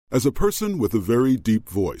As a person with a very deep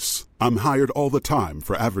voice, I'm hired all the time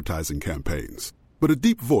for advertising campaigns. But a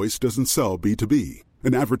deep voice doesn't sell B2B,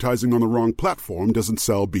 and advertising on the wrong platform doesn't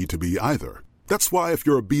sell B2B either. That's why if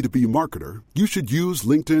you're a B2B marketer, you should use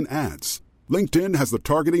LinkedIn ads. LinkedIn has the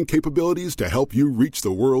targeting capabilities to help you reach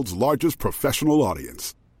the world's largest professional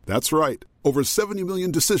audience. That's right, over 70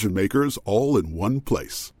 million decision makers all in one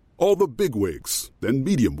place. All the big wigs, then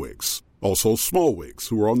medium wigs, also small wigs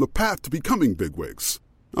who are on the path to becoming big wigs.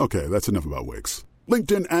 Okay, that's enough about wigs.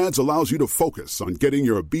 LinkedIn ads allows you to focus on getting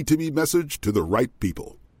your B2B message to the right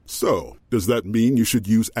people. So, does that mean you should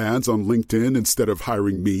use ads on LinkedIn instead of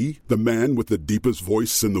hiring me, the man with the deepest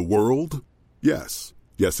voice in the world? Yes.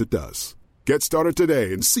 Yes, it does. Get started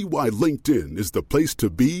today and see why LinkedIn is the place to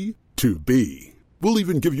be to be. We'll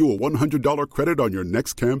even give you a $100 credit on your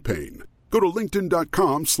next campaign. Go to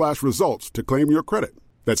linkedin.com/results to claim your credit.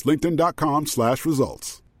 That's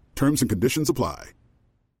linkedin.com/results. Terms and conditions apply.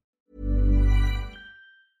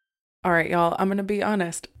 All right, y'all, I'm going to be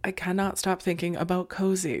honest. I cannot stop thinking about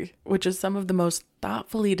Cozy, which is some of the most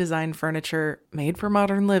thoughtfully designed furniture made for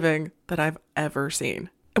modern living that I've ever seen.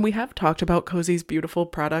 And we have talked about Cozy's beautiful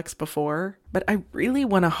products before, but I really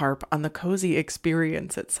want to harp on the Cozy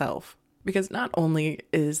experience itself. Because not only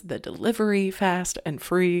is the delivery fast and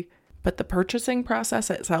free, but the purchasing process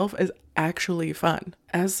itself is actually fun.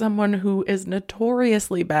 As someone who is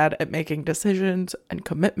notoriously bad at making decisions and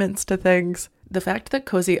commitments to things, the fact that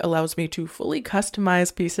Cozy allows me to fully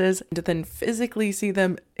customize pieces and then physically see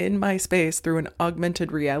them in my space through an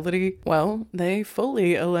augmented reality, well, they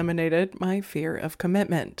fully eliminated my fear of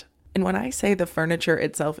commitment. And when I say the furniture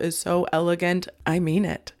itself is so elegant, I mean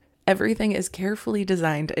it. Everything is carefully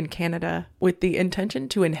designed in Canada with the intention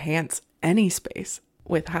to enhance any space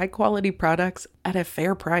with high-quality products at a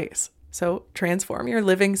fair price. So transform your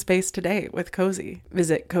living space today with Cozy.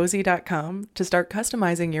 Visit cozy.com to start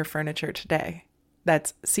customizing your furniture today.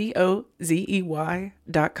 That's COZEY.com.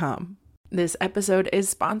 This episode is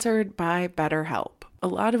sponsored by BetterHelp. A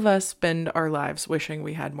lot of us spend our lives wishing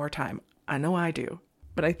we had more time. I know I do.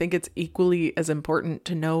 But I think it's equally as important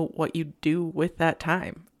to know what you do with that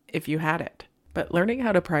time, if you had it. But learning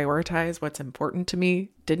how to prioritize what's important to me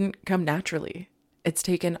didn't come naturally. It's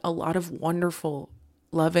taken a lot of wonderful,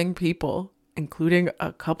 loving people, including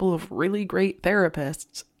a couple of really great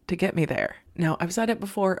therapists, to get me there. Now, I've said it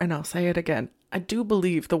before and I'll say it again. I do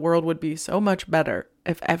believe the world would be so much better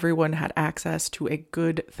if everyone had access to a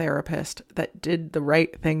good therapist that did the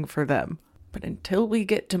right thing for them. But until we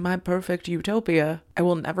get to my perfect utopia, I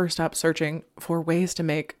will never stop searching for ways to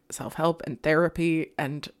make self-help and therapy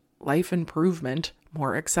and life improvement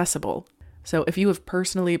more accessible. So if you have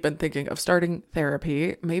personally been thinking of starting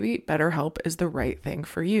therapy, maybe BetterHelp is the right thing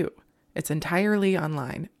for you. It's entirely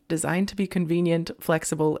online, designed to be convenient,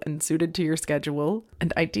 flexible, and suited to your schedule.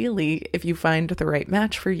 And ideally, if you find the right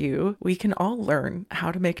match for you, we can all learn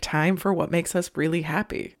how to make time for what makes us really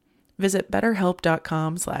happy. Visit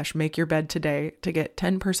betterhelp.com/makeyourbed today to get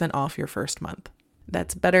 10% off your first month.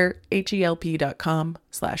 That's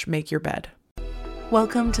betterhelp.com/makeyourbed.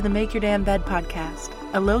 Welcome to the Make Your Damn Bed podcast,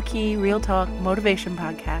 a low-key, real-talk motivation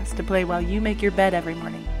podcast to play while you make your bed every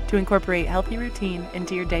morning to incorporate healthy routine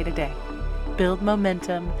into your day-to-day, build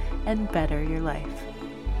momentum, and better your life.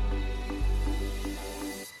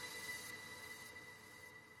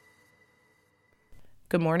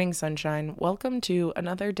 Good morning, sunshine. Welcome to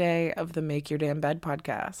another day of the Make Your Damn Bed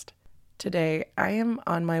podcast. Today, I am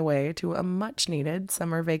on my way to a much-needed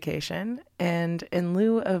summer vacation, and in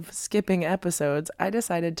lieu of skipping episodes, I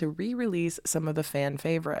decided to re-release some of the fan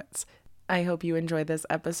favorites. I hope you enjoy this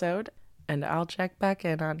episode, and I'll check back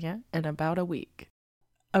in on you in about a week.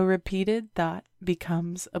 A repeated thought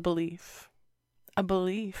becomes a belief. A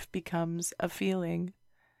belief becomes a feeling.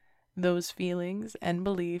 Those feelings and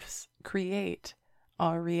beliefs create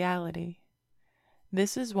our reality.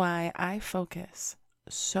 This is why I focus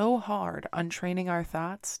so hard on training our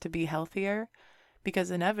thoughts to be healthier, because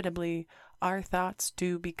inevitably our thoughts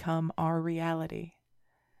do become our reality.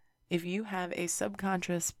 If you have a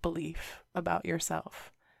subconscious belief about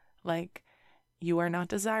yourself, like you are not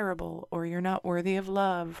desirable, or you're not worthy of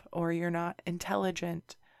love, or you're not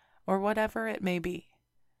intelligent, or whatever it may be,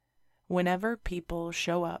 whenever people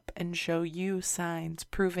show up and show you signs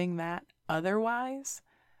proving that otherwise,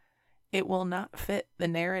 it will not fit the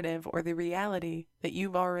narrative or the reality that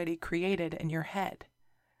you've already created in your head.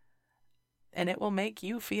 And it will make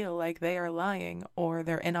you feel like they are lying, or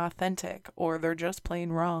they're inauthentic, or they're just plain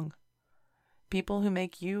wrong. People who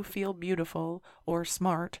make you feel beautiful or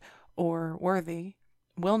smart or worthy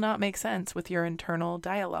will not make sense with your internal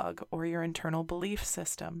dialogue or your internal belief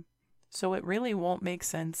system. So it really won't make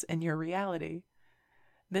sense in your reality.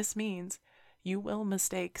 This means you will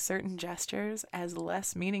mistake certain gestures as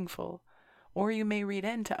less meaningful, or you may read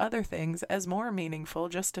into other things as more meaningful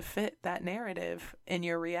just to fit that narrative in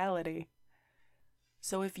your reality.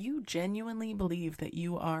 So if you genuinely believe that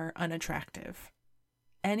you are unattractive,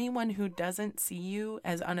 anyone who doesn't see you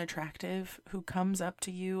as unattractive, who comes up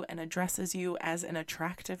to you and addresses you as an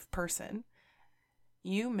attractive person,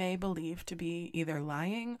 you may believe to be either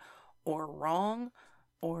lying or wrong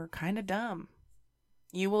or kind of dumb.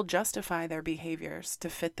 You will justify their behaviors to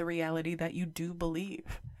fit the reality that you do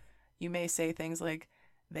believe. You may say things like,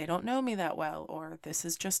 they don't know me that well, or this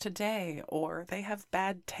is just today, or they have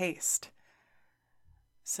bad taste.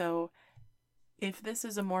 So if this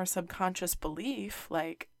is a more subconscious belief,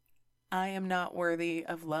 like, I am not worthy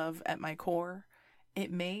of love at my core,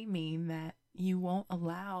 it may mean that you won't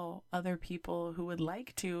allow other people who would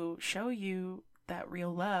like to show you that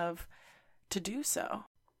real love to do so.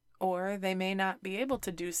 Or they may not be able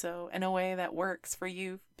to do so in a way that works for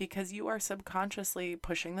you because you are subconsciously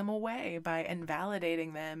pushing them away by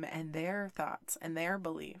invalidating them and their thoughts and their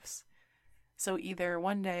beliefs. So either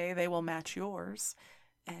one day they will match yours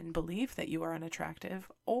and believe that you are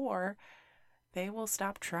unattractive, or they will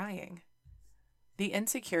stop trying. The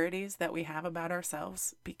insecurities that we have about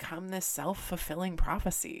ourselves become this self-fulfilling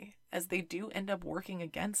prophecy, as they do end up working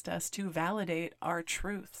against us to validate our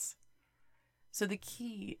truths. So the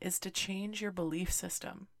key is to change your belief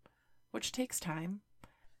system, which takes time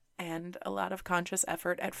and a lot of conscious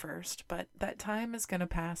effort at first, but that time is going to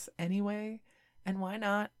pass anyway, and why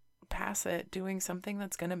not pass it doing something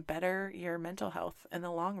that's going to better your mental health in the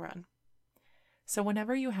long run? So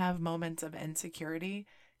whenever you have moments of insecurity,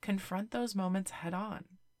 confront those moments head on.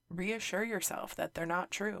 Reassure yourself that they're not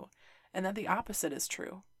true and that the opposite is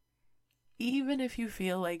true. Even if you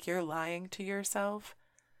feel like you're lying to yourself,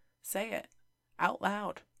 say it out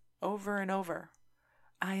loud, over and over.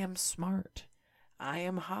 I am smart. I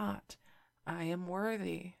am hot. I am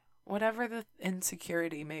worthy. Whatever the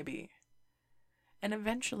insecurity may be. And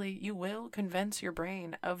eventually you will convince your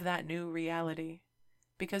brain of that new reality,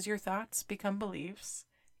 because your thoughts become beliefs.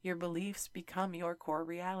 Your beliefs become your core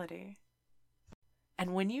reality.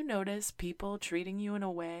 And when you notice people treating you in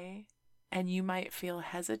a way, and you might feel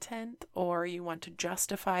hesitant, or you want to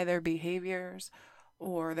justify their behaviors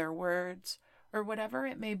or their words, or whatever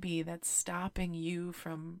it may be that's stopping you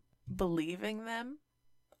from believing them,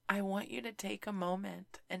 I want you to take a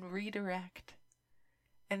moment and redirect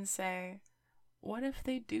and say, what if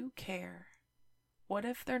they do care? What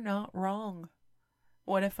if they're not wrong?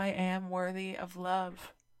 What if I am worthy of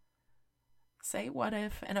love? Say what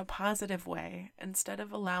if in a positive way instead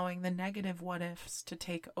of allowing the negative what ifs to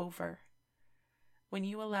take over. When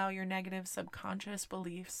you allow your negative subconscious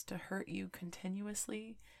beliefs to hurt you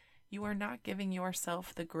continuously, you are not giving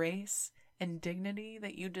yourself the grace and dignity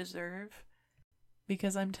that you deserve.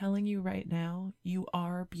 Because I'm telling you right now, you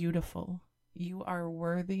are beautiful. You are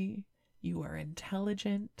worthy. You are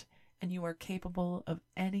intelligent. And you are capable of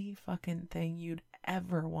any fucking thing you'd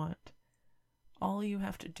ever want. All you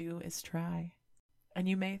have to do is try. And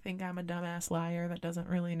you may think I'm a dumbass liar that doesn't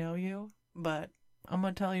really know you, but I'm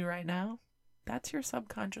going to tell you right now, that's your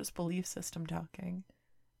subconscious belief system talking.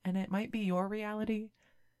 And it might be your reality,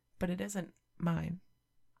 but it isn't mine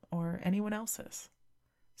or anyone else's.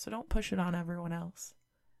 So don't push it on everyone else,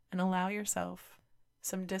 and allow yourself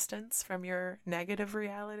some distance from your negative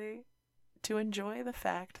reality to enjoy the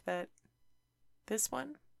fact that this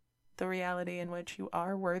one, the reality in which you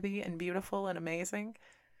are worthy and beautiful and amazing,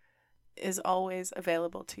 is always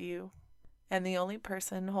available to you. And the only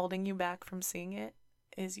person holding you back from seeing it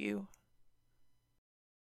is you.